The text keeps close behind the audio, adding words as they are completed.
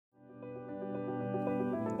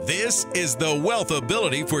This is the Wealth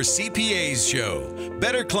Ability for CPAs show.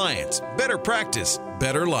 Better clients, better practice,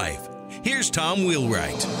 better life. Here's Tom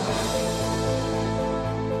Wheelwright.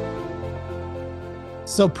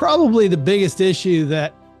 So probably the biggest issue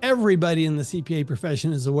that everybody in the CPA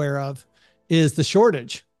profession is aware of is the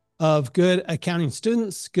shortage of good accounting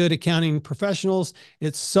students, good accounting professionals.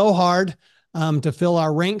 It's so hard to fill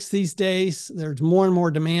our ranks these days. There's more and more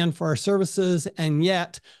demand for our services, and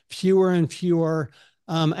yet fewer and fewer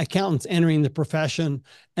accountants entering the profession.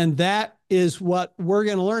 And that is what we're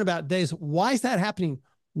going to learn about today. Is why is that happening?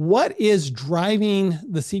 What is driving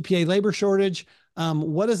the CPA labor shortage?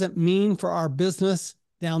 What does it mean for our business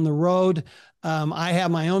down the road? I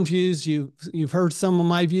have my own views. You've heard some of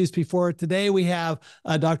my views before. Today we have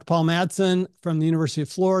Dr. Paul Madsen from the University of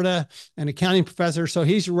Florida, an accounting professor. So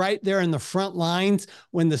he's right there in the front lines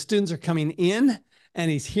when the students are coming in, and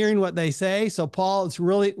he's hearing what they say. So Paul, it's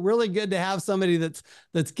really, really good to have somebody that's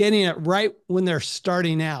getting it right when they're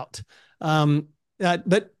starting out.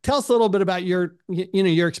 But tell us a little bit about your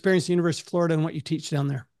experience at the University of Florida and what you teach down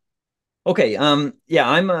there. Okay. Yeah,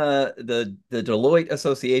 I'm the Deloitte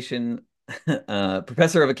Association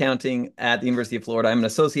professor of accounting at the University of Florida. I'm an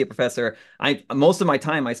associate professor. Most of my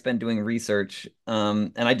time I spend doing research,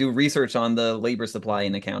 and I do research on the labor supply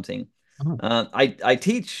in accounting. Oh. I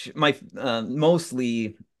teach my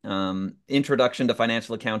mostly introduction to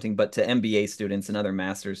financial accounting, but to MBA students and other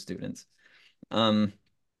master's students. Right.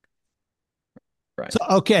 So,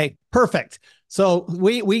 okay, perfect. So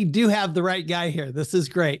we do have the right guy here. This is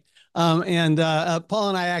great. Paul and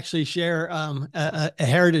I actually share a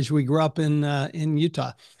heritage. We grew up in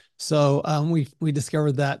Utah. So we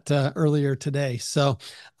discovered that earlier today. So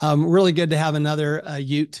really good to have another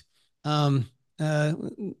Ute.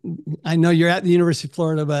 I know you're at the University of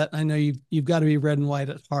Florida, but I know you've got to be red and white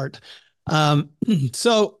at heart.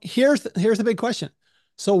 So here's the big question.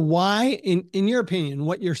 So why, in your opinion,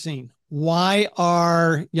 what you're seeing, why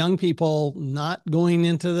are young people not going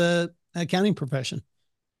into the accounting profession?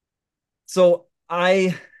 So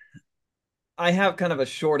I have kind of a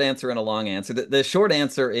short answer and a long answer. The short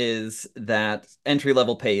answer is that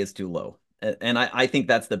entry-level pay is too low. And I think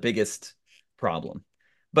that's the biggest problem.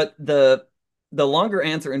 But the longer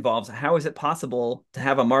answer involves, how is it possible to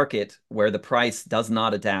have a market where the price does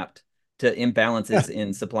not adapt to imbalances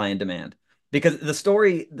in supply and demand? Because the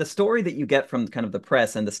story that you get from kind of the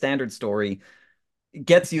press and the standard story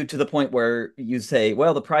gets you to the point where you say,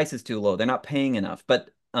 well, the price is too low. They're not paying enough. But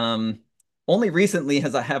only recently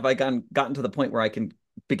have I gotten to the point where I can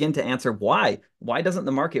begin to answer why. Why doesn't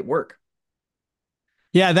the market work?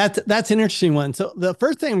 Yeah, that's an interesting one. So the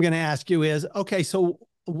first thing I'm going to ask you is, okay, so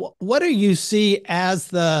what do you see as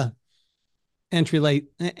the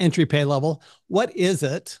entry pay level? What is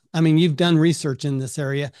it? I mean, you've done research in this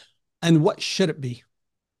area, and what should it be?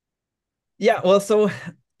 Yeah, well, so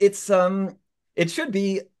it's it should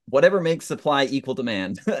be whatever makes supply equal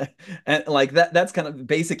demand. And like that's kind of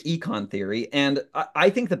basic econ theory. And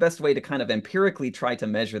I think the best way to kind of empirically try to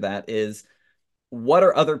measure that is, what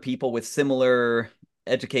are other people with similar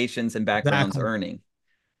educations and backgrounds earning?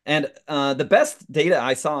 And the best data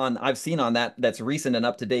I've seen on that's recent and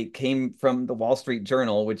up to date came from the Wall Street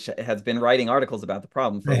Journal, which has been writing articles about the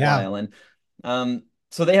problem for a while. And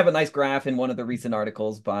so they have a nice graph in one of the recent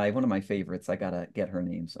articles by one of my favorites. I gotta get her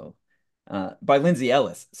name. So by Lindsay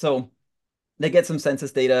Ellis. So they get some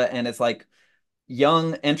census data, and it's like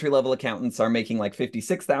young entry-level accountants are making like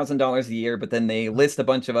 $56,000 a year, but then they list a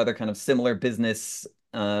bunch of other kind of similar business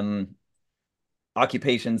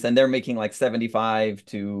occupations, and they're making like 75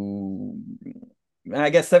 to, I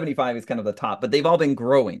guess 75 is kind of the top, but they've all been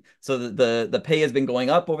growing. So the pay has been going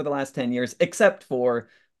up over the last 10 years, except for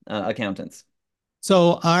accountants.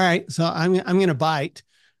 So, all right. So I'm going to bite.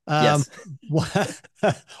 Yes.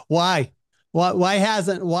 Why? Why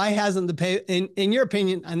hasn't the pay, in your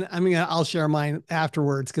opinion, and I'll share mine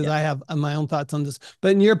afterwards because I have my own thoughts on this,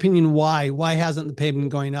 but in your opinion, why hasn't the pay been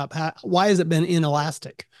going up? Why has it been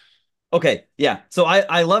inelastic? Okay. Yeah. So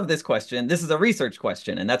I love this question. This is a research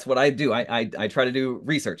question, and that's what I do. I try to do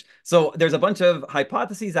research. So there's a bunch of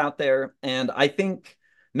hypotheses out there, and I think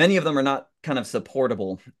many of them are not kind of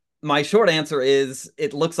supportable. My short answer is,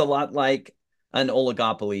 it looks a lot like an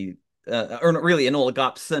oligopoly, or really an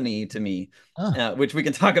oligopsony to me, which we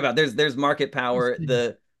can talk about. There's market power.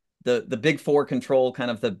 The big four control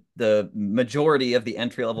kind of the majority of the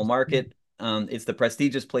entry-level market. It's the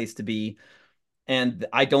prestigious place to be. And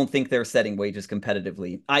I don't think they're setting wages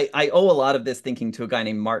competitively. I owe a lot of this thinking to a guy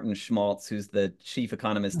named Martin Schmaltz, who's the chief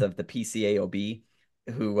economist of the PCAOB,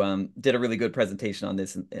 who did a really good presentation on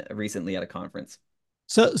this recently at a conference.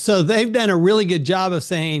 So they've done a really good job of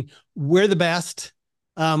saying we're the best.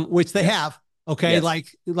 which they Yes. have. Okay. Yes.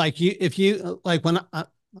 Like you, if you, like when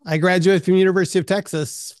I graduated from University of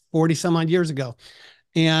Texas 40 some odd years ago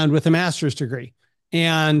and with a master's degree.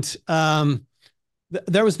 And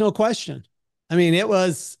there was no question. I mean, at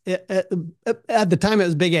the time it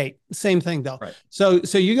was Big Eight. Same thing though. Right. So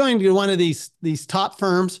you're going to one of these top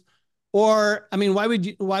firms, or I mean, why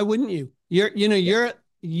wouldn't you? Yeah.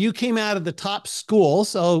 You came out of the top school.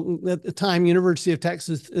 So at the time, University of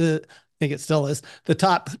Texas, I think it still is the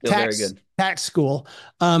top Still very good. tax school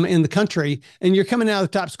in the country, and you're coming out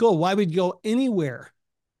of the top school. Why would you go anywhere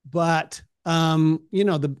but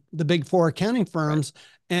the big four accounting Right. firms?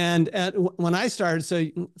 And when I started,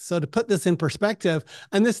 so to put this in perspective,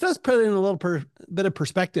 and this does put it in a little bit of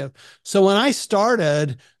perspective. So when I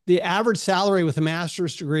started, the average salary with a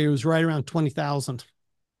master's degree was right around 20,000.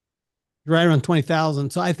 Right around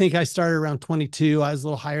 20,000. So I think I started around 22. I was a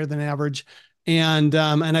little higher than average. And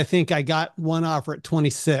I think I got one offer at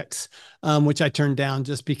 26, which I turned down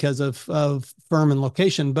just because of firm and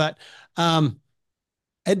location. But and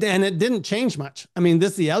it didn't change much. I mean,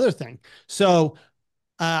 this is the other thing. So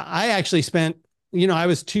I actually spent, I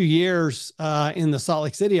was 2 years in the Salt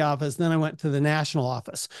Lake City office. Then I went to the national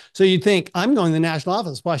office. So you'd think I'm going to the national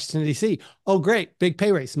office, Washington, D.C. Oh, great. Big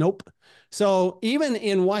pay raise. Nope. So even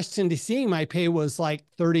in Washington, D.C., my pay was like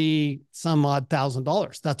 30 some odd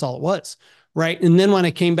 $1,000. That's all it was. Right. And then when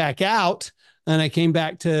I came back out and I came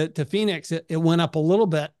back to Phoenix, it went up a little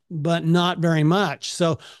bit, but not very much.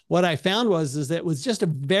 So what I found is that it was just a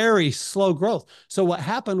very slow growth. So what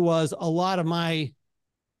happened was a lot of my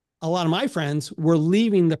friends were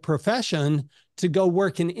leaving the profession to go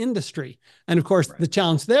work in industry. And of course, Right. the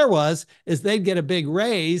challenge there is they'd get a big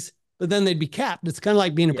raise, but then they'd be capped. It's kind of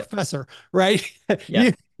like being a professor, right?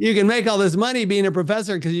 Yeah. You can make all this money being a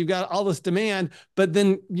professor because you've got all this demand, but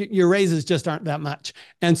then your raises just aren't that much.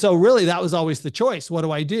 And so really that was always the choice. What do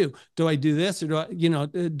I do? Do I do this or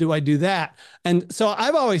do I do that? And so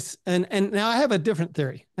I've always, and now I have a different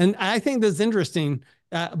theory. And I think this is interesting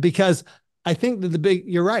because I think that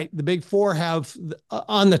you're right. The big four have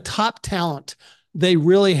on the top talent, they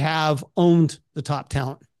really have owned the top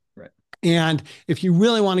talent. Right. And if you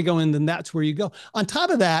really want to go in, then that's where you go. On top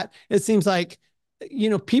of that, it seems like,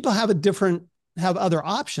 people have other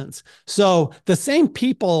options. So the same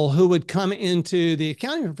people who would come into the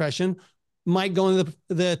accounting profession might go into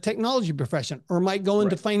the technology profession or might go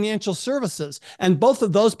into financial services. And both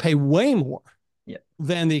of those pay way more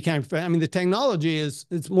than the accounting profession. I mean, the technology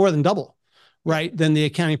it's more than double. Right, than the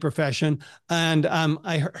accounting profession. And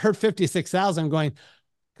I heard 56,000. I'm going,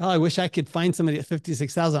 oh, I wish I could find somebody at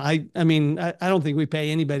 56,000. I mean, I don't think we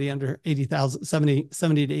pay anybody under 80,000, 70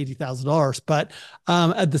 to $80,000. But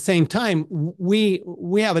at the same time, we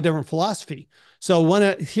have a different philosophy. So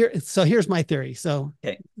here's my theory. So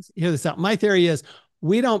hear this out. My theory is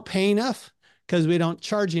we don't pay enough because we don't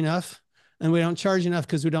charge enough, and we don't charge enough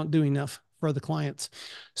because we don't do enough for the clients.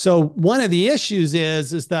 So one of the issues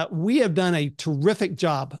is that we have done a terrific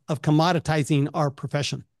job of commoditizing our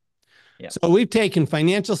profession. Yeah. So we've taken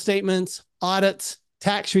financial statements, audits,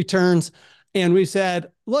 tax returns, and we've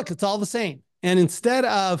said, look, it's all the same. And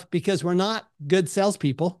because we're not good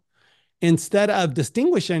salespeople, instead of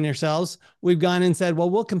distinguishing ourselves, we've gone and said, well,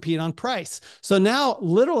 we'll compete on price. So now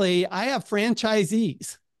literally I have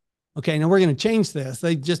franchisees. Okay, now we're going to change this.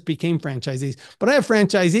 They just became franchisees, but I have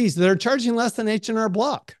franchisees that are charging less than H&R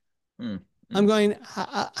Block. I'm going,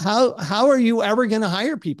 how are you ever going to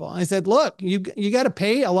hire people? I said, look, you got to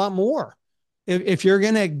pay a lot more if you're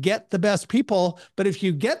going to get the best people. But if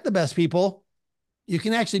you get the best people, you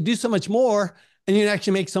can actually do so much more, and you can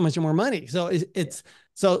actually make so much more money. So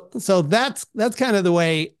so that's kind of the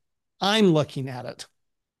way I'm looking at it.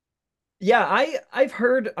 Yeah, I've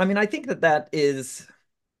heard. I mean, I think that is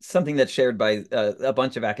something that's shared by a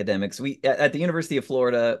bunch of academics. We at the University of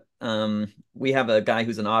Florida, we have a guy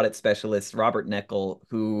who's an audit specialist, Robert Neckel,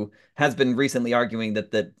 who has been recently arguing that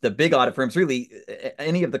the big audit firms, really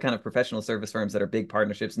any of the kind of professional service firms that are big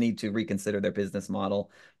partnerships, need to reconsider their business model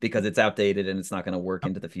because it's outdated and it's not going to work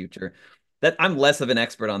into the future. That I'm less of an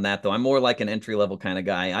expert on that, though. I'm more like an entry-level kind of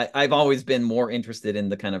guy. I've always been more interested in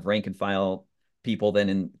the kind of rank and file people than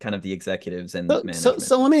in kind of the executives and management.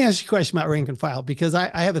 So let me ask you a question about rank and file, because I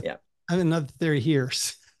have another theory here.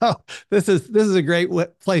 So this is a great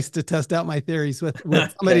place to test out my theories with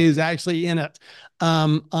somebody who's actually in it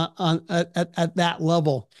at that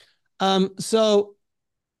level. So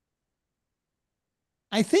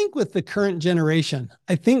I think with the current generation,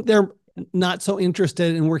 I think they're not so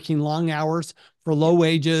interested in working long hours for low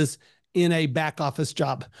wages in a back office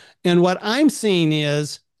job. And what I'm seeing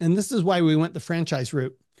is, and this is why we went the franchise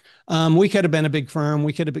route. We could have been a big firm.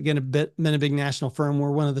 We could have been a big national firm.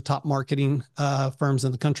 We're one of the top marketing firms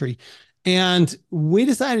in the country. And we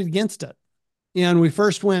decided against it. And we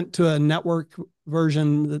first went to a network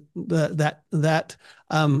version that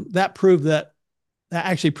proved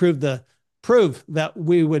that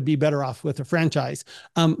we would be better off with a franchise.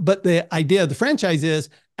 But the idea of the franchise is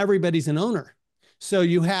everybody's an owner. So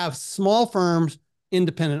you have small firms,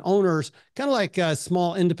 independent owners, kind of like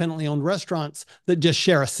small independently owned restaurants that just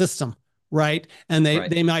share a system, right? And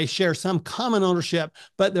they might share some common ownership,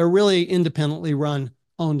 but they're really independently run,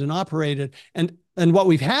 owned, and operated. And what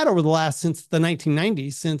we've had over the last, since the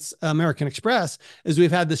 1990s, since American Express, is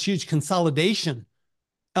we've had this huge consolidation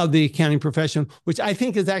of the accounting profession, which I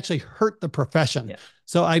think has actually hurt the profession. Yeah.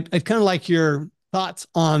 So I'd kind of like your thoughts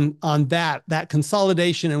on that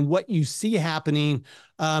consolidation and what you see happening.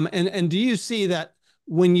 And do you see that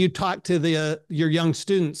when you talk to your young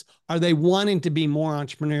students, are they wanting to be more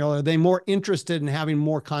entrepreneurial? Are they more interested in having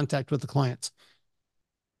more contact with the clients?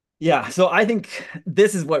 Yeah, so I think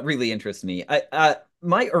this is what really interests me.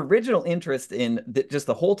 My original interest in just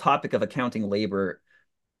the whole topic of accounting labor,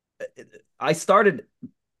 I started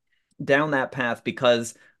down that path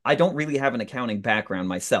because I don't really have an accounting background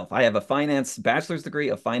myself. I have a finance bachelor's degree,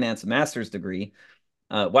 a finance master's degree.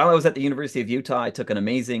 While I was at the University of Utah, I took an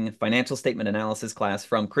amazing financial statement analysis class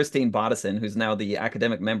from Christine Bodison, who's now the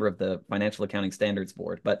academic member of the Financial Accounting Standards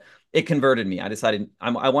Board. But it converted me. I decided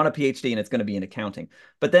I want a PhD and it's going to be in accounting.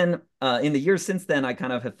 But then in the years since then, I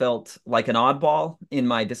kind of have felt like an oddball in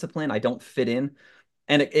my discipline. I don't fit in.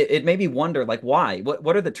 And it made me wonder, like, why?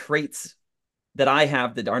 What are the traits that I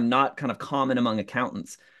have that are not kind of common among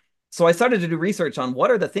accountants? So I started to do research on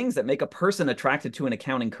what are the things that make a person attracted to an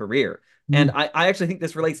accounting career. And I actually think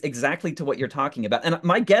this relates exactly to what you're talking about. And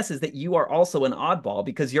my guess is that you are also an oddball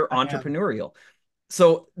because you're entrepreneurial.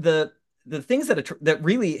 So the things that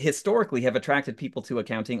really historically have attracted people to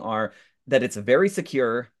accounting are that it's very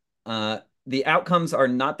secure. The outcomes are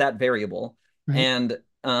not that variable. Right. And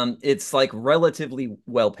it's like relatively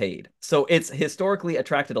well paid. So it's historically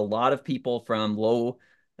attracted a lot of people from low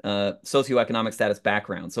socioeconomic status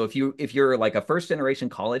background. So if you're like a first generation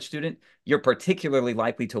college student, you're particularly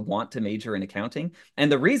likely to want to major in accounting.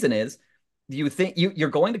 And the reason is you think you're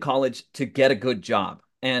going to college to get a good job.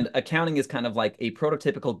 And accounting is kind of like a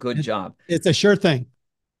prototypical good job. It's a sure thing.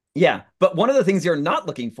 Yeah. But one of the things you're not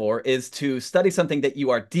looking for is to study something that you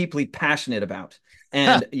are deeply passionate about.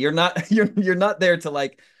 And you're not there to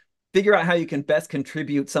like figure out how you can best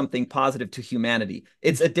contribute something positive to humanity.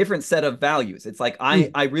 It's a different set of values. It's like,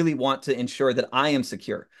 I really want to ensure that I am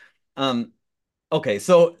secure. Okay,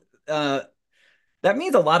 so that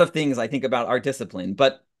means a lot of things, I think, about our discipline.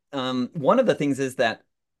 But one of the things is that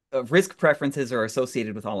risk preferences are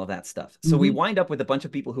associated with all of that stuff. So we wind up with a bunch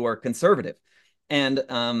of people who are conservative. And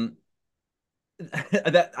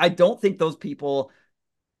that I don't think those people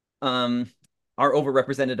are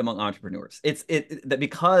overrepresented among entrepreneurs. It's that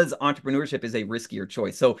because entrepreneurship is a riskier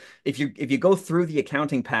choice. So if you go through the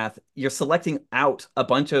accounting path, you're selecting out a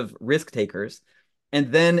bunch of risk takers,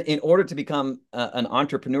 and then in order to become an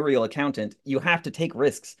entrepreneurial accountant, you have to take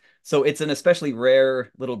risks. So it's an especially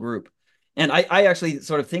rare little group. And I actually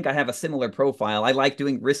sort of think I have a similar profile. I like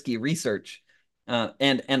doing risky research.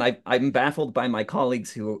 And I'm baffled by my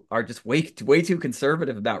colleagues who are just way too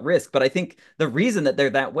conservative about risk. But I think the reason that they're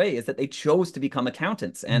that way is that they chose to become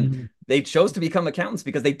accountants, and they chose to become accountants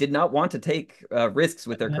because they did not want to take risks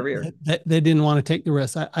with their career. They didn't want to take the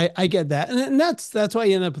risk. I get that, and that's why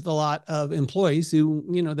you end up with a lot of employees who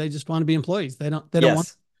they just want to be employees. They don't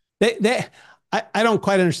want. I don't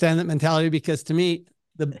quite understand that mentality, because to me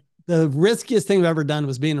the riskiest thing I've ever done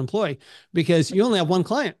was being an employee, because you only have one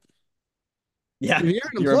client. Yeah, if you're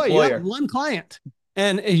an employee, you have one client,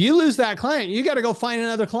 and if you lose that client, you got to go find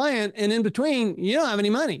another client, and in between, you don't have any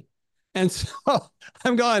money. And so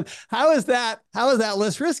I'm going, how is that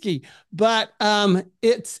less risky? But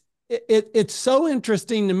it's so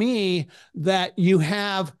interesting to me that you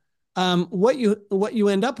have what you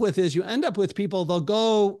end up with is you end up with people, they'll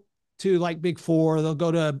go to like Big Four, they'll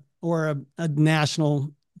go to or a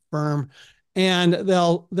national firm, and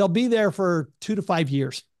they'll be there for 2 to 5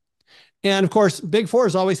 years. And of course, Big Four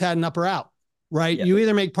has always had an up or out, right? Yep. You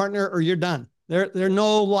either make partner or you're done. There are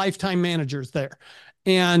no lifetime managers there.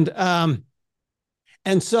 And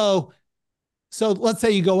so let's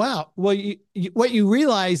say you go out. Well, what you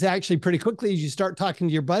realize actually pretty quickly is you start talking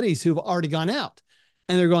to your buddies who've already gone out,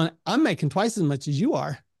 and they're going, I'm making twice as much as you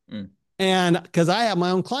are. And because I have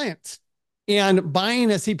my own clients, and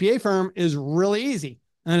buying a CPA firm is really easy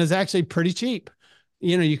and it's actually pretty cheap.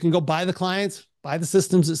 You can go buy the clients, buy the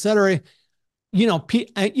systems, et cetera.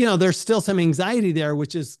 there's still some anxiety there,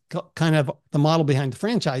 which is kind of the model behind the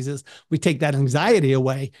franchises. We take that anxiety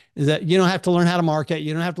away, is that you don't have to learn how to market.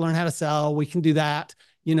 You don't have to learn how to sell. We can do that.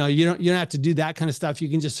 You don't have to do that kind of stuff. You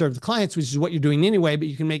can just serve the clients, which is what you're doing anyway, but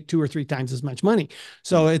you can make 2 or 3 times as much money.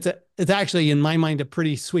 So it's actually, in my mind, a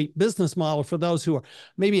pretty sweet business model for those who are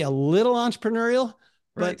maybe a little entrepreneurial,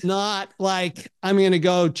 but not like, I'm going to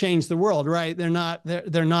go change the world, right? They're not the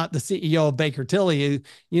CEO of Baker Tilly,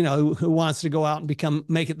 who wants to go out and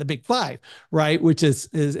make it the big 5, right? Which is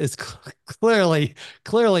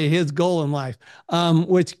clearly his goal in life,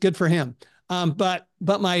 which good for him. But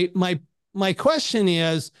my question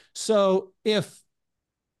is, so if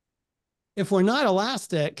we're not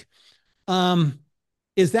elastic,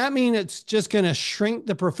 does that mean it's just going to shrink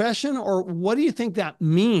the profession, or what do you think that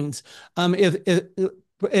means?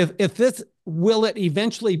 If this, will it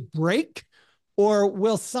eventually break, or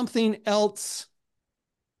will something else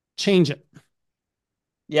change it?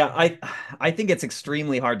 Yeah, I think it's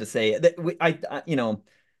extremely hard to say.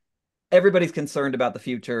 Everybody's concerned about the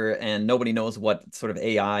future, and nobody knows what sort of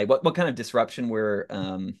AI, what kind of disruption we're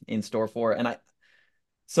in store for. And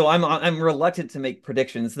I'm reluctant to make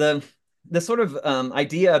predictions. The sort of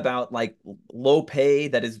idea about like low pay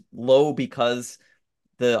that is low because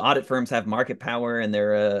the audit firms have market power and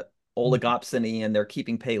they're oligopsony and they're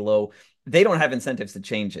keeping pay low. They don't have incentives to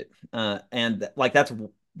change it. And like that's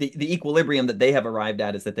the equilibrium that they have arrived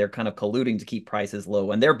at, is that they're kind of colluding to keep prices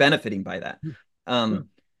low, and they're benefiting by that. Sure.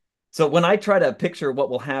 So when I try to picture what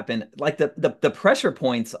will happen, like the pressure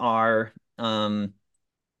points are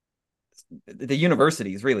the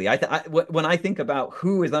universities, really. When I think about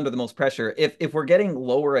who is under the most pressure, if we're getting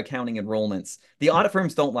lower accounting enrollments, the audit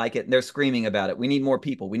firms don't like it, and they're screaming about it. We need more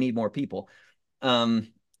people. We need more people. The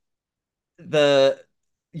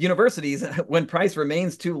universities, when price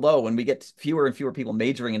remains too low, when we get fewer and fewer people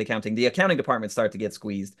majoring in accounting, the accounting departments start to get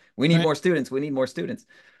squeezed. We need more students. We need more students.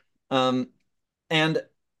 And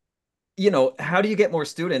how do you get more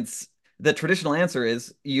students? The traditional answer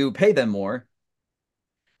is you pay them more.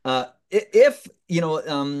 If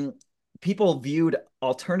people viewed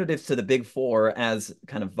alternatives to the Big Four as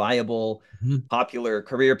kind of viable, popular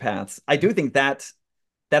career paths, I do think that's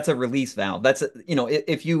a release valve.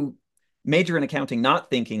 If you major in accounting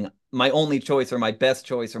not thinking my only choice or my best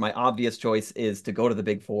choice or my obvious choice is to go to the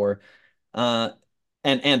Big Four,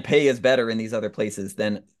 and pay is better in these other places,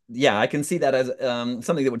 then yeah, I can see that as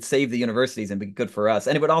something that would save the universities and be good for us.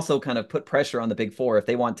 And it would also kind of put pressure on the Big Four. If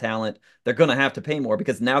they want talent, they're going to have to pay more,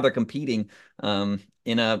 because now they're competing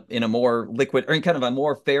in a more liquid, or in kind of a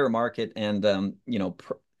more fair market, and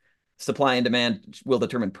supply and demand will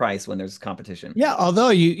determine price when there's competition. Yeah, although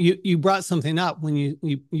you brought something up when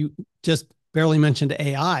you just barely mentioned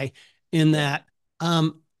AI, in that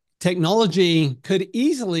technology could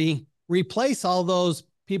easily replace all those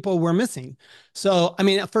people we're missing. So, I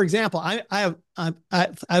mean, for example, I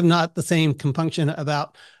have not the same compunction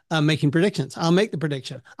about making predictions. I'll make the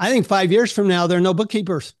prediction. I think 5 years from now, there are no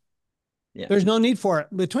bookkeepers. Yeah. There's no need for it.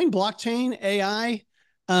 Between blockchain, AI,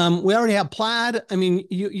 we already have Plaid. I mean,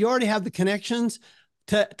 you already have the connections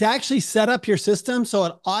to actually set up your system so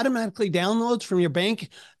it automatically downloads from your bank,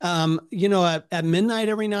 at midnight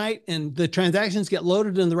every night, and the transactions get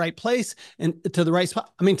loaded in the right place and to the right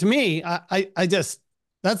spot. I mean, to me, I just,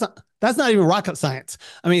 that's not even rocket science.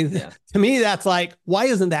 I mean, to me, that's like, why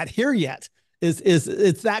isn't that here yet?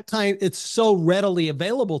 It's that kind, it's so readily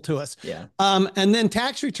available to us. Yeah. And then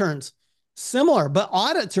tax returns, similar, but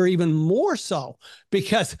audits are even more so,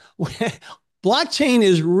 because blockchain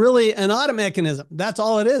is really an audit mechanism. That's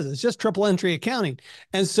all it is. It's just triple entry accounting.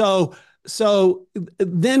 And so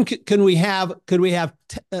then could we have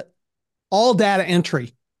all data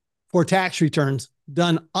entry for tax returns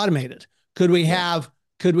done automated? Could we have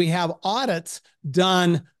audits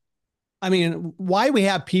done? I mean, why do we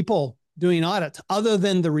have people doing audits other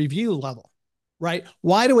than the review level, right?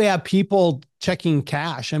 Why do we have people checking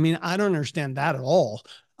cash? I mean, I don't understand that at all.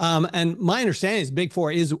 And my understanding is Big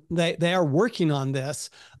Four is they are working on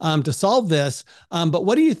this to solve this. But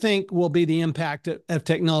what do you think will be the impact of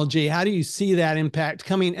technology? How do you see that impact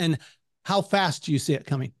coming, and how fast do you see it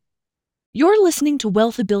coming? You're listening to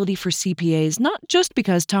Wealth Ability for CPAs, not just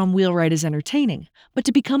because Tom Wheelwright is entertaining, but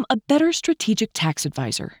to become a better strategic tax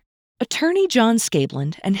advisor. Attorney John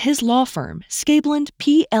Scabland and his law firm, Scabland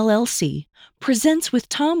PLLC, presents with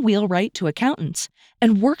Tom Wheelwright to accountants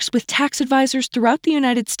and works with tax advisors throughout the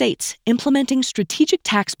United States, implementing strategic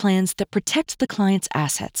tax plans that protect the client's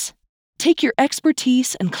assets. Take your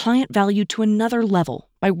expertise and client value to another level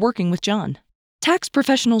by working with John. Tax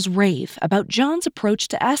professionals rave about John's approach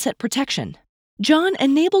to asset protection. John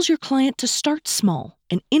enables your client to start small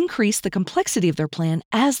and increase the complexity of their plan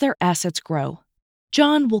as their assets grow.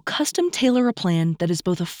 John will custom tailor a plan that is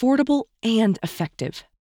both affordable and effective.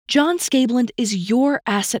 John Scabland is your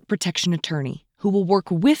asset protection attorney who will work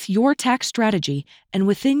with your tax strategy and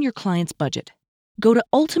within your client's budget. Go to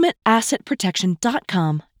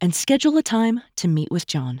ultimateassetprotection.com and schedule a time to meet with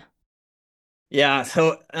John. Yeah,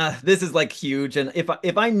 so this is like huge. And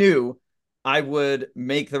if I knew I would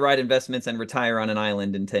make the right investments and retire on an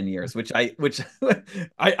island in 10 years, which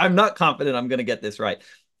I'm not confident I'm going to get this right.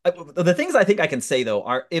 The things I think I can say, though,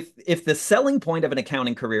 are if the selling point of an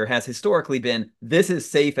accounting career has historically been this is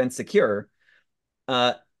safe and secure,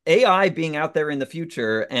 AI being out there in the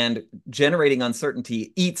future and generating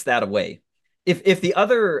uncertainty eats that away. If the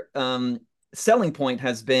other selling point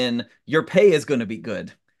has been your pay is going to be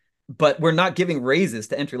good, but we're not giving raises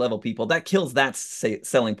to entry-level people, that kills that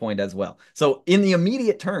selling point as well. So in the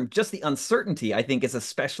immediate term, just the uncertainty, I think, is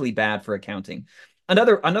especially bad for accounting.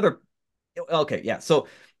 Okay, yeah. So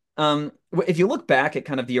if you look back at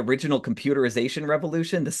kind of the original computerization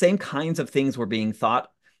revolution, the same kinds of things were being thought.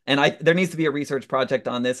 And there needs to be a research project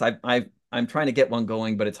on this. I'm trying to get one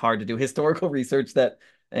going, but it's hard to do historical research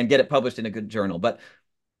and get it published in a good journal. But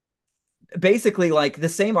basically, like, the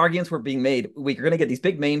same arguments were being made. We're going to get these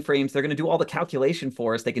big mainframes. They're going to do all the calculation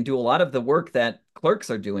for us. They can do a lot of the work that clerks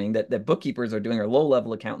are doing, that bookkeepers are doing, or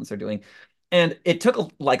low-level accountants are doing. And it took a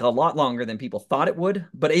lot longer than people thought it would,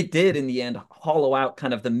 but it did in the end hollow out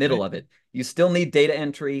kind of the middle of it. You still need data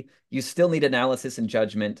entry, you still need analysis and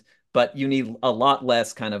judgment, but you need a lot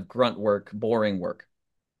less kind of grunt work, boring work.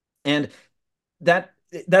 And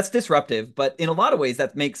that's disruptive, but in a lot of ways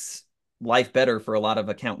that makes life better for a lot of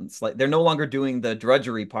accountants. Like, they're no longer doing the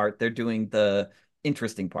drudgery part, they're doing the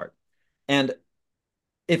interesting part. And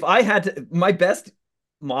if I had to, my best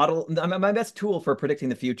tool for predicting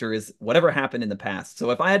the future is whatever happened in the past.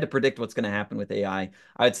 So if I had to predict what's going to happen with AI,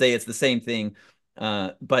 I would say it's the same thing,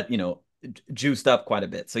 but juiced up quite a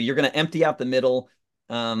bit. So you're going to empty out the middle.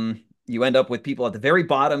 You end up with people at the very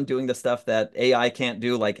bottom doing the stuff that AI can't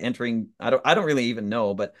do, like entering. I don't really even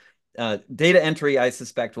know, but data entry, I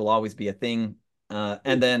suspect, will always be a thing.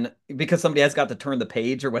 And then because somebody has got to turn the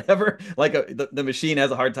page or whatever, like the machine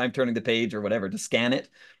has a hard time turning the page or whatever to scan it.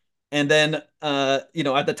 And then, at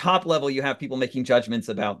the top level, you have people making judgments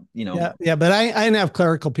about, Yeah, but I have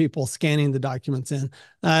clerical people scanning the documents in.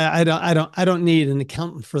 I don't need an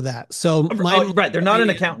accountant for that. So right, they're not an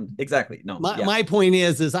accountant. Exactly. No. My point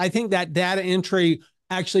is I think that data entry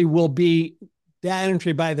actually will be data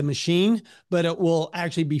entry by the machine, but it will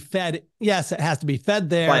actually be fed. Yes, it has to be fed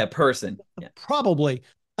there by a person. Yeah. Probably.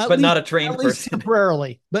 But not a trained person.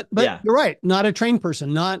 Temporarily. But yeah. You're right. Not a trained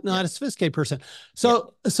person, not a sophisticated person.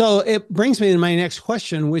 So it brings me to my next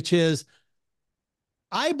question, which is,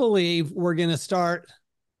 I believe we're going to start.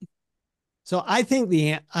 So I think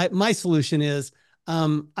my solution is,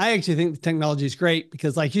 I actually think the technology is great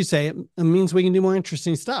because, like you say, it means we can do more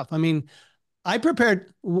interesting stuff. I mean, I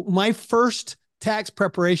prepared my first tax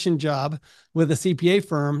preparation job with a CPA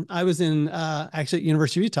firm. I was in actually at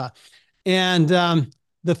University of Utah. And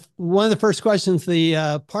one of the first questions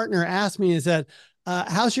the partner asked me is that,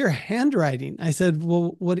 how's your handwriting? I said,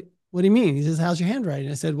 well, what do you mean? He says, how's your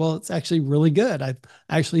handwriting? I said, well, it's actually really good. I've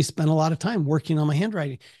actually spent a lot of time working on my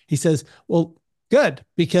handwriting. He says, well, good,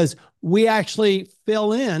 because we actually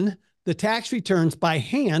fill in the tax returns by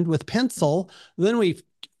hand with pencil. Then we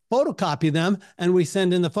photocopy them and we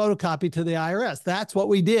send in the photocopy to the IRS. That's what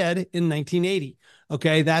we did in 1980.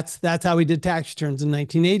 Okay. That's how we did tax returns in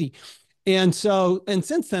 1980. And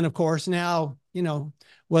since then, of course, now,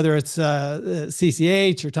 whether it's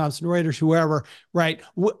CCH or Thomson Reuters, whoever, right,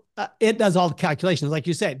 it does all the calculations. Like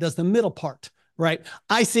you say, it does the middle part, right?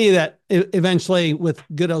 I see that eventually with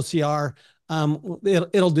good OCR,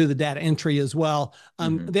 it'll do the data entry as well.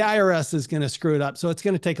 The IRS is going to screw it up. So it's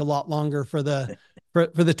going to take a lot longer for the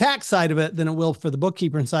tax side of it than it will for the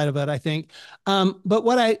bookkeeping side of it, I think. But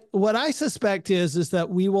what I suspect is that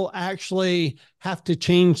we will actually have to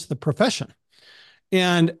change the profession,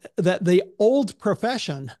 and that the old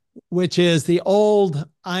profession, which is the old,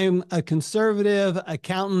 I'm a conservative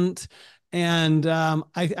accountant, and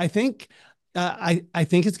I think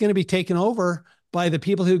it's going to be taken over by the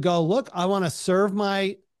people who go, look, I want to serve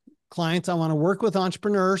my clients. I want to work with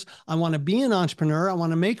entrepreneurs. I want to be an entrepreneur. I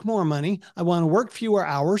want to make more money. I want to work fewer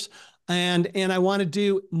hours. And I want to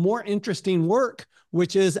do more interesting work,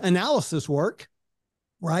 which is analysis work,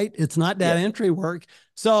 right? It's not data entry work.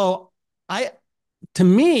 So to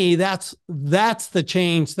me, that's the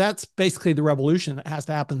change. That's basically the revolution that has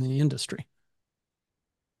to happen in the industry.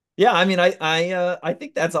 Yeah, I mean, I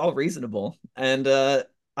think that's all reasonable. And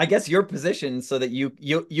I guess your position so that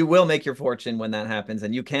you will make your fortune when that happens,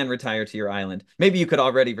 and you can retire to your island. Maybe you could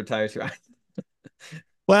already retire to your island.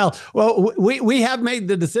 Well, we have made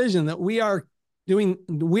the decision that we are doing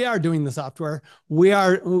the software. We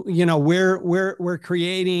are, we're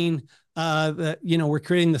creating we're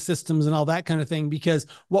creating the systems and all that kind of thing, because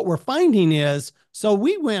what we're finding is, so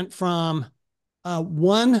we went from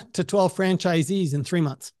 1 to 12 franchisees in 3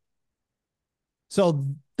 months. So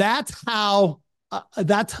that's how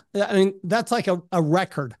that's like a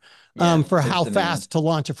record for how fast to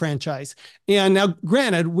launch a franchise. And now,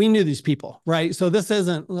 granted, we knew these people, right? So this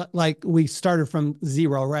isn't like we started from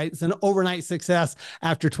zero, right? It's an overnight success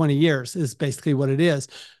after 20 years is basically what it is.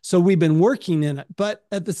 So we've been working in it. But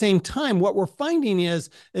at the same time, what we're finding is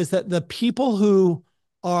that the people who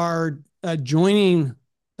are joining,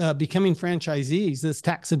 becoming franchisees, this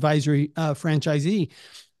tax advisory franchisee,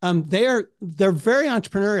 they're very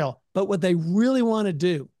entrepreneurial, but what they really want to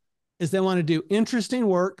do is they want to do interesting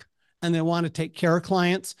work, and they want to take care of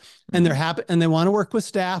clients, and they're happy, and they want to work with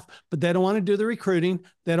staff, but they don't want to do the recruiting.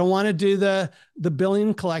 They don't want to do the billing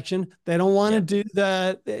and collection. They don't want to do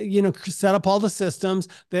set up all the systems.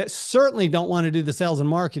 They certainly don't want to do the sales and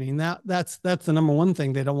marketing. That's the number one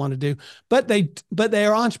thing they don't want to do. But they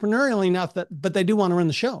are entrepreneurial enough but they do want to run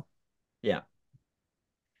the show. Yeah.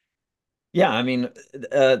 Yeah, I mean,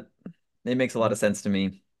 it makes a lot of sense to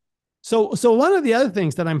me. So one of the other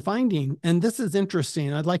things that I'm finding, and this is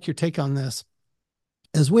interesting, I'd like your take on this,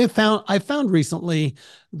 is I found recently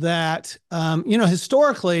that,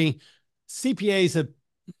 historically, CPAs have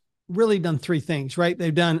really done three things, right?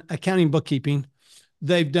 They've done accounting, bookkeeping,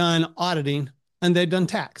 they've done auditing, and they've done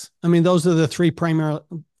tax. I mean, those are the three primary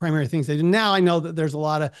things they do. Now I know that there's a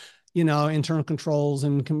lot of, internal controls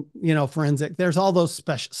and, forensic. There's all those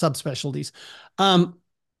subspecialties.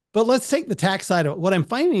 But let's take the tax side of it. What I'm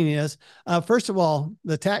finding is, first of all,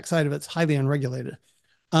 the tax side of it's highly unregulated.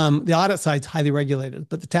 The audit side's highly regulated,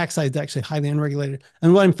 but the tax side's actually highly unregulated.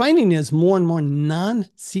 And what I'm finding is more and more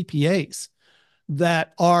non-CPAs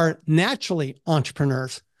that are naturally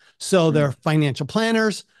entrepreneurs. So they're financial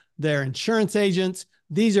planners, they're insurance agents.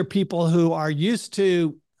 These are people who are used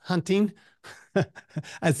to hunting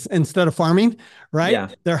instead of farming, right? Yeah.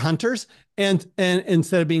 They're hunters and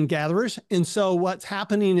instead of being gatherers. And so what's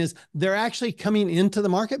happening is they're actually coming into the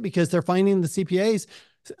market because they're finding the CPAs.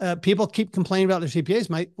 People keep complaining about their CPAs.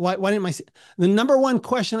 Why didn't the number one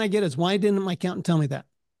question I get is, why didn't my accountant tell me that?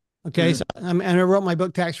 Okay. So and I wrote my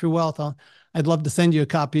book, Tax Free Wealth. I'd love to send you a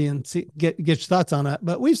copy and get your thoughts on it,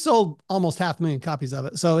 but we've sold almost 500,000 copies of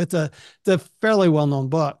it. So it's a fairly well-known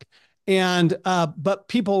book. And, but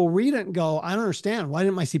people read it and go, I don't understand. Why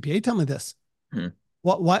didn't my CPA tell me this?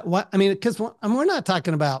 What? I mean, because we're not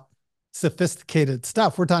talking about sophisticated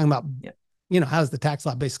stuff. We're talking about, how does the tax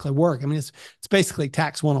law basically work? I mean, it's basically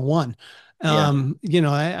tax 101.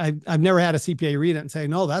 I've never had a CPA read it and say,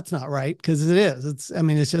 no, that's not right. Cause it is.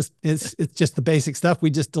 It's just the basic stuff. We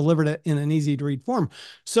just delivered it in an easy to read form.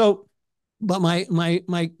 So, but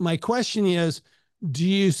my question is, do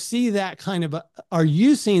you see that kind of, are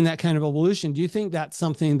you seeing that kind of evolution? Do you think that's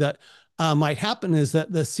something that might happen, is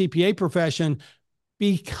that the CPA profession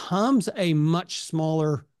becomes a much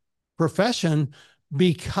smaller profession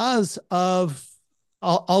because of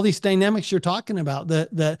all these dynamics you're talking about,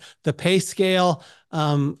 the pay scale,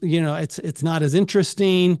 it's not as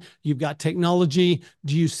interesting. You've got technology.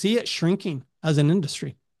 Do you see it shrinking as an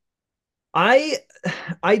industry? I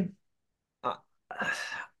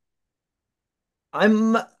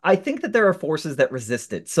think that there are forces that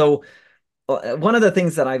resist it. So one of the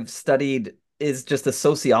things that I've studied is just the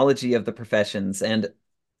sociology of the professions. And,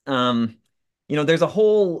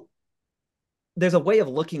 there's a way of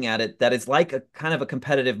looking at it that is like a kind of a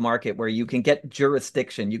competitive market where you can get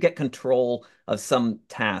jurisdiction, you get control of some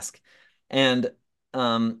task, and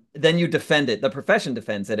then you defend it. The profession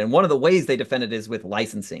defends it. And one of the ways they defend it is with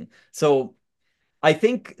licensing. So I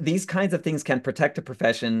think these kinds of things can protect a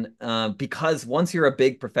profession because once you're a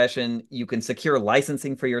big profession, you can secure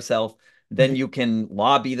licensing for yourself. Then you can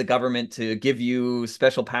lobby the government to give you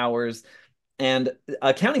special powers. And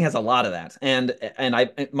accounting has a lot of that. And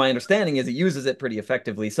my understanding is it uses it pretty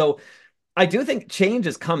effectively. So I do think change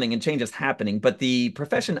is coming and change is happening, but the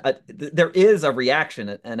profession, there is a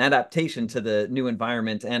reaction, an adaptation to the new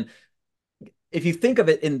environment. And if you think of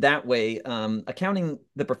it in that way, accounting,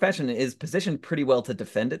 the profession is positioned pretty well to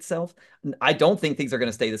defend itself. I don't think things are going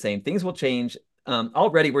to stay the same. Things will change.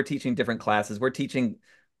 Already we're teaching different classes. We're teaching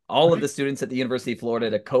all of the students at the University of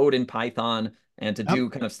Florida to code in Python and to do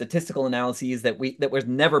kind of statistical analyses that was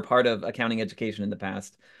never part of accounting education in the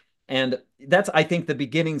past. And that's, I think, the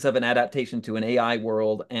beginnings of an adaptation to an AI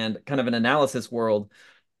world and kind of an analysis world.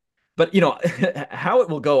 But how it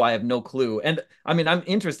will go, I have no clue. And I mean, I'm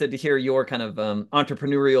interested to hear your kind of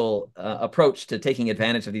entrepreneurial approach to taking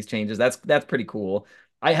advantage of these changes. That's pretty cool.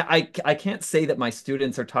 I can't say that my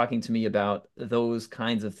students are talking to me about those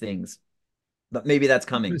kinds of things, but maybe that's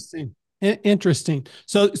coming. Interesting. Interesting.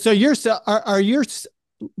 So are your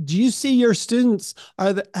do you see your students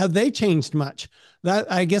have they changed much?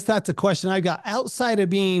 That I guess that's a question I've got outside of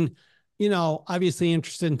being, obviously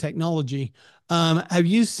interested in technology. Have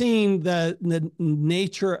you seen the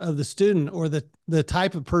nature of the student or the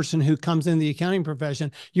type of person who comes in the accounting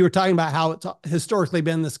profession? You were talking about how it's historically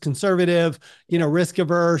been this conservative, risk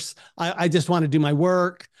averse. I just want to do my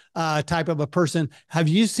work type of a person. Have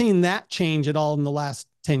you seen that change at all in the last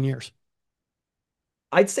 10 years?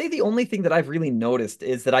 I'd say the only thing that I've really noticed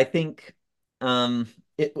is that I think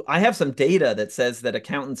I have some data that says that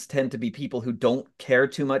accountants tend to be people who don't care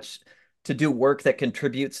too much to do work that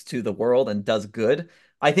contributes to the world and does good.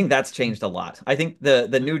 I think that's changed a lot. I think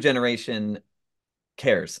the new generation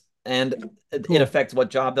cares, and it Cool. affects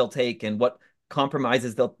what job they'll take and what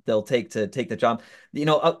compromises they'll take to take the job.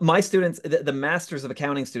 My students, the masters of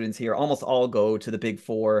accounting students here, almost all go to the Big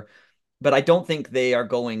Four, but I don't think they are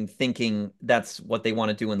going thinking that's what they want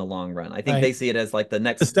to do in the long run. I think Right. they see it as like the The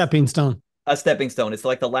next stepping stone. a stepping stone. It's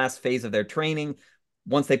like the last phase of their training.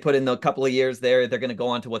 Once they put in a couple of years there, they're going to go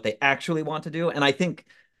on to what they actually want to do. And I think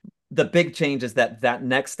the big change is that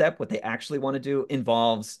next step, what they actually want to do,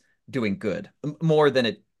 involves doing good more than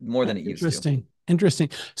it used to. Interesting. Interesting.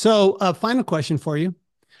 So, final question for you,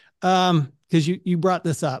 because you brought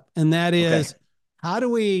this up, and that Okay. is, how do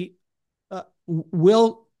we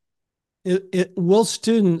will will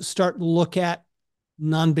students start to look at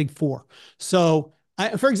non-Big Four? So,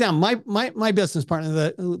 for example, my business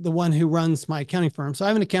partner, the one who runs my accounting firm. So I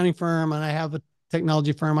have an accounting firm and I have a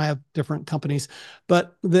technology firm. I have different companies,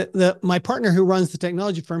 but my partner who runs the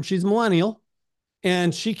technology firm, she's a millennial,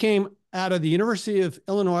 and she came out of the University of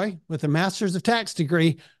Illinois with a master's of tax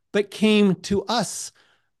degree, but came to us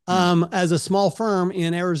as a small firm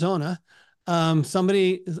in Arizona.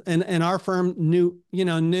 Somebody in our firm knew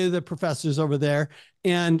the professors over there,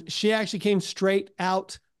 and she actually came straight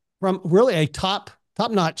out from really a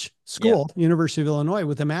top-notch Yeah. school, University of Illinois,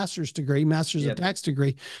 with a master's degree, master's of Yep. tax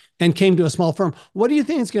degree, and came to a small firm. What do you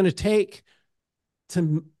think it's going to take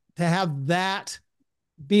to have that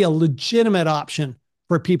be a legitimate option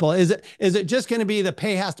for people? Is it just going to be the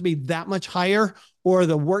pay has to be that much higher, or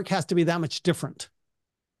the work has to be that much different?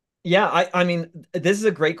 Yeah, I mean, this is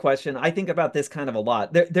a great question. I think about this kind of a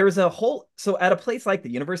lot. There's so at a place like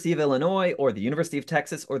the University of Illinois or the University of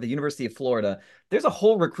Texas or the University of Florida, there's a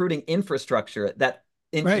whole recruiting infrastructure that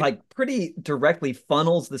Right. like pretty directly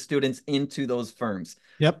funnels the students into those firms,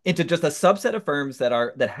 Yep. into just a subset of firms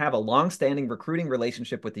that have a long-standing recruiting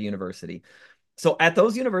relationship with the university. So at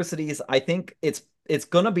those universities, I think it's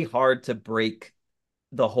going to be hard to break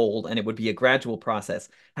the hold, and it would be a gradual process.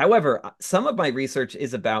 However, some of my research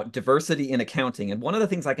is about diversity in accounting. And one of the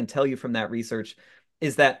things I can tell you from that research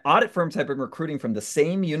is that audit firms have been recruiting from the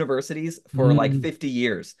same universities for like 50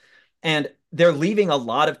 years. And they're leaving a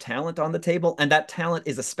lot of talent on the table. And that talent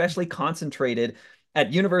is especially concentrated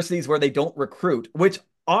at universities where they don't recruit, which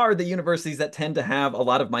are the universities that tend to have a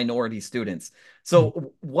lot of minority students.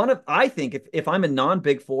 So I think if I'm a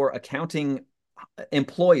non-Big Four accounting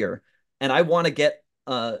employer and I want to get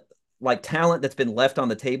like talent that's been left on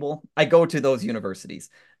the table, I go to those universities.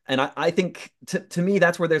 And I think to me,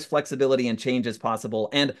 that's where there's flexibility and change is possible.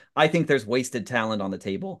 And I think there's wasted talent on the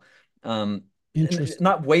table. Interesting.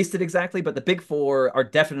 Not wasted exactly, but the Big Four are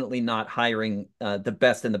definitely not hiring the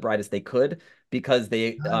best and the brightest they could because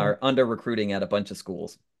they are under recruiting at a bunch of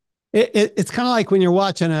schools. It's kind of like when you're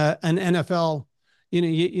watching an NFL,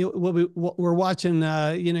 we're watching,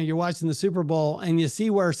 you're watching the Super Bowl and you see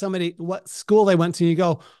what school they went to. And you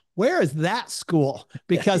go, where is that school?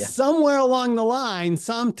 Because Yeah. somewhere along the line,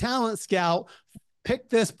 some talent scout picked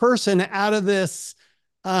this person out of this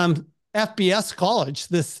FBS college,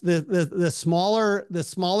 the smaller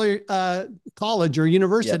college or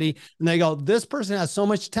university, Yep. and they go, this person has so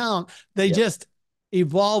much talent. They Yep. just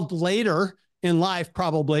evolved later in life.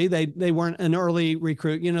 Probably they weren't an early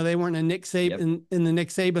recruit. They weren't a Nick Saban in the Nick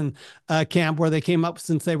Saban camp where they came up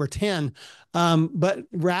since they were 10. But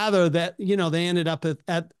rather that, they ended up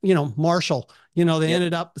at Marshall, they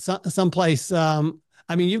ended up someplace,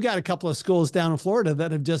 I mean, you've got a couple of schools down in Florida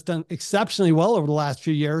that have just done exceptionally well over the last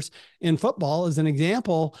few years in football, as an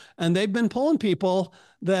example, and they've been pulling people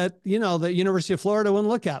that, you know, the University of Florida wouldn't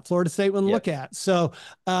look at, Florida State wouldn't look at. So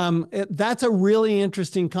that's a really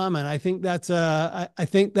interesting comment. I think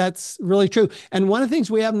that's really true. And one of the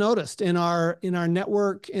things we have noticed in our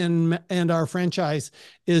network and our franchise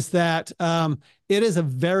is that it is a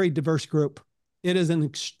very diverse group. It is an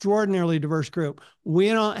extraordinarily diverse group. We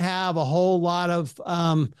don't have a whole lot of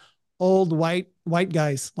old white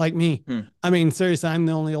guys like me. I mean, seriously, I'm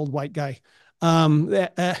the only old white guy.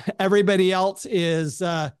 Everybody else is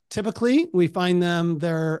typically, we find them,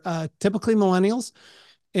 they're typically millennials,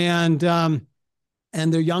 and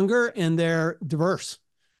they're younger and they're diverse,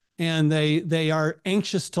 and they are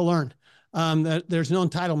anxious to learn. There's no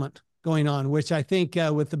entitlement going on, which I think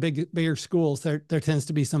with the bigger schools, there tends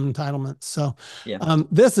to be some entitlement. So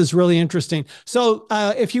this is really interesting. So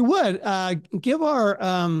if you would give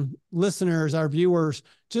our listeners, our viewers,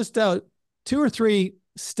 just 2 or 3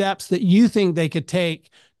 steps that you think they could take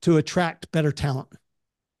to attract better talent.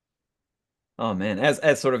 Oh man,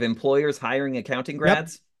 as sort of employers hiring accounting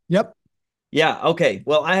grads. Yep. Yeah. Okay.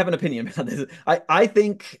 Well, I have an opinion about this. I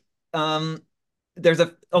think there's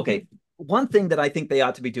one thing that I think they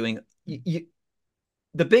ought to be doing.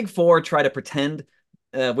 The Big Four try to pretend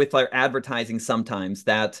with their advertising sometimes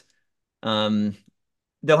that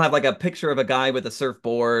they'll have like a picture of a guy with a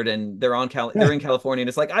surfboard, and they're in California, and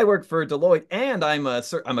it's like, I work for Deloitte and I'm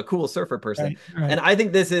a cool surfer person. Right. And I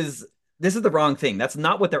think this is the wrong thing. That's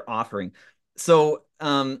not what they're offering. So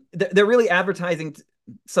they're really advertising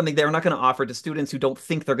something they're not going to offer to students who don't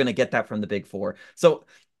think they're going to get that from the Big Four. So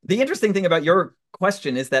the interesting thing about your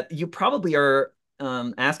question is that you probably are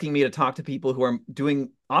asking me to talk to people who are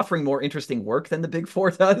offering more interesting work than the Big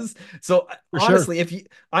Four does. So honestly,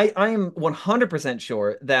 I am 100%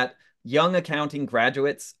 sure that young accounting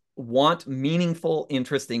graduates want meaningful,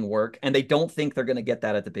 interesting work, and they don't think they're going to get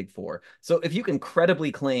that at the Big Four. So if you can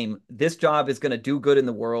credibly claim this job is going to do good in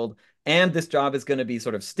the world, and this job is going to be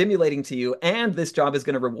sort of stimulating to you, and this job is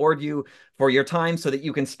going to reward you for your time so that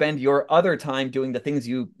you can spend your other time doing the things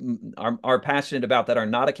you are passionate about that are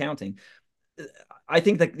not accounting, I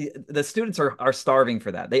think that the students are starving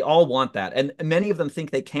for that. They all want that. And many of them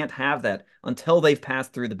think they can't have that until they've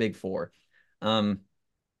passed through the Big Four. And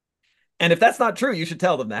if that's not true, you should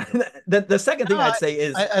tell them that. The second thing I'd say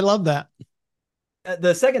is... I love that.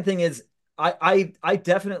 The second thing is I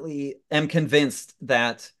definitely am convinced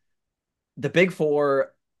that the Big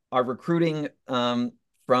Four are recruiting from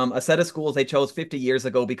a set of schools they chose 50 years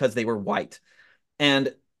ago because they were white.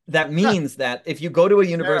 And that means that if you go to a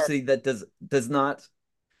university that is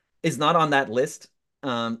not on that list,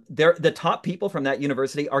 the top people from that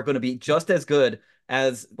university are going to be just as good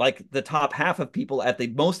as like the top half of people at the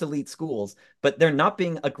most elite schools, but they're not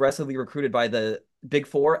being aggressively recruited by the Big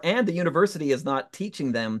Four, and the university is not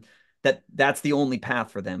teaching them that that's the only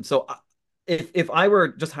path for them. So if I were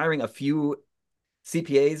just hiring a few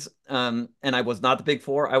CPAs and I was not the Big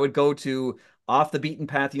Four, I would go to off the beaten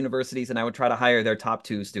path universities and I would try to hire their top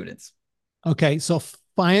 2 students. Okay. So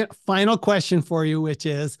final question for you, which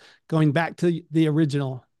is going back to the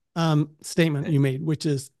original statement you made, which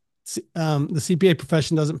is the CPA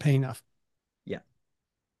profession doesn't pay enough. Yeah.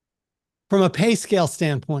 From a pay scale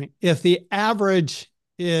standpoint, if the average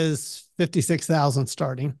is 56,000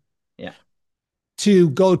 starting, to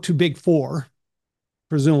go to Big Four,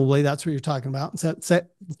 presumably that's what you're talking about. So let's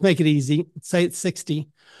make it easy. Say it's 60.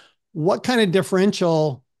 What kind of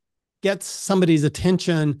differential gets somebody's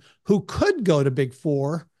attention who could go to Big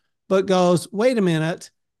Four, but goes, wait a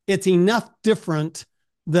minute, it's enough different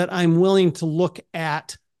that I'm willing to look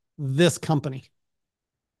at this company?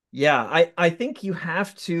 Yeah, I think it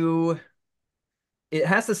has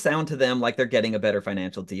to sound to them like they're getting a better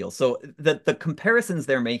financial deal. So the comparisons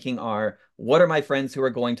they're making are, what are my friends who are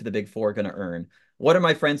going to the Big Four going to earn? What are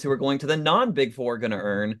my friends who are going to the non-Big Four going to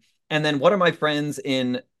earn? And then what are my friends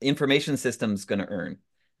in information systems going to earn?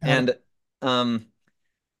 And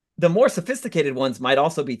the more sophisticated ones might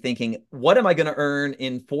also be thinking, what am I going to earn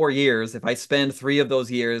in 4 years if I spend 3 of those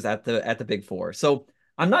years at the Big Four? So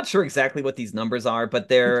I'm not sure exactly what these numbers are, but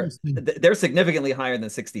they're significantly higher than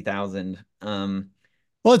 60,000.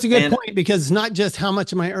 Well, it's a good point, because it's not just how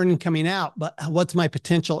much am I earning coming out, but what's my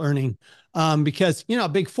potential earning? Because,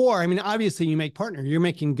 Big Four, I mean, obviously you make partner, you're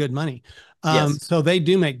making good money. Yes. So they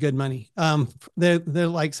do make good money. They're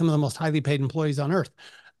like some of the most highly paid employees on earth,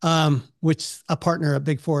 which a partner at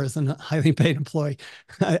Big Four is a highly paid employee.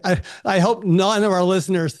 I hope none of our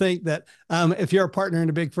listeners think that if you're a partner in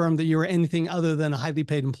a big firm that you are anything other than a highly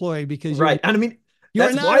paid employee, because right. And I mean, You are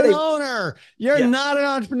That's not why an owner. You're Yeah. not an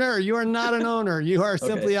entrepreneur. You are not an owner. You are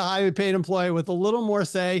simply a highly paid employee with a little more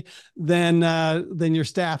say than your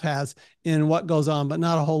staff has in what goes on, but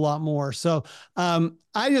not a whole lot more. So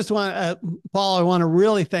I just want, Paul, I want to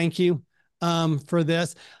really thank you for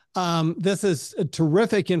this. This is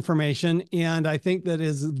terrific information, and I think that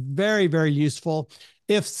is very, very useful.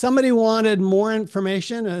 If somebody wanted more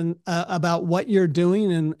information and about what you're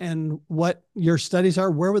doing and what your studies are,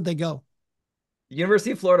 where would they go?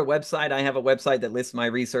 University of Florida website. I have a website that lists my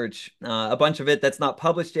research. A bunch of it that's not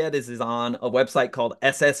published yet is on a website called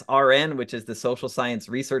SSRN, which is the Social Science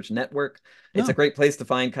Research Network. It's a great place to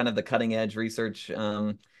find kind of the cutting edge research.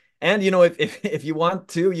 And if you want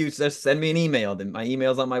to, you just send me an email. Then my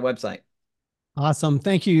email's on my website. Awesome.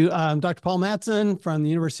 Thank you, Dr. Paul Mattson from the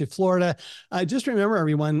University of Florida. Just remember,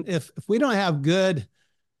 everyone, if we don't have good,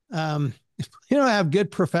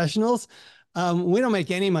 professionals, we don't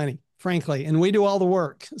make any money, frankly, and we do all the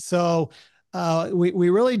work. So we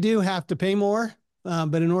really do have to pay more,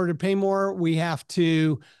 but in order to pay more, we have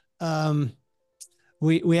to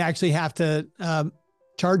we actually have to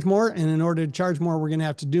charge more, and in order to charge more, we're going to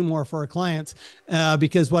have to do more for our clients,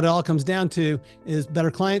 because what it all comes down to is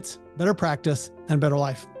better clients, better practice, and better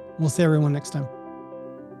life. We'll see everyone next time.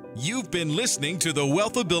 You've been listening to the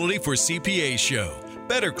Wealthability for CPA show.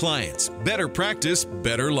 Better clients, better practice,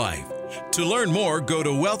 better life. To learn more, go to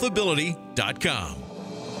wealthability.com.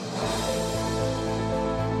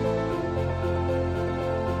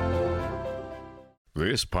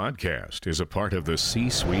 This podcast is a part of the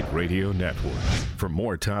C-Suite Radio Network. For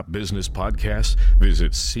more top business podcasts,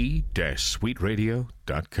 visit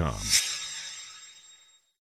c-suiteradio.com.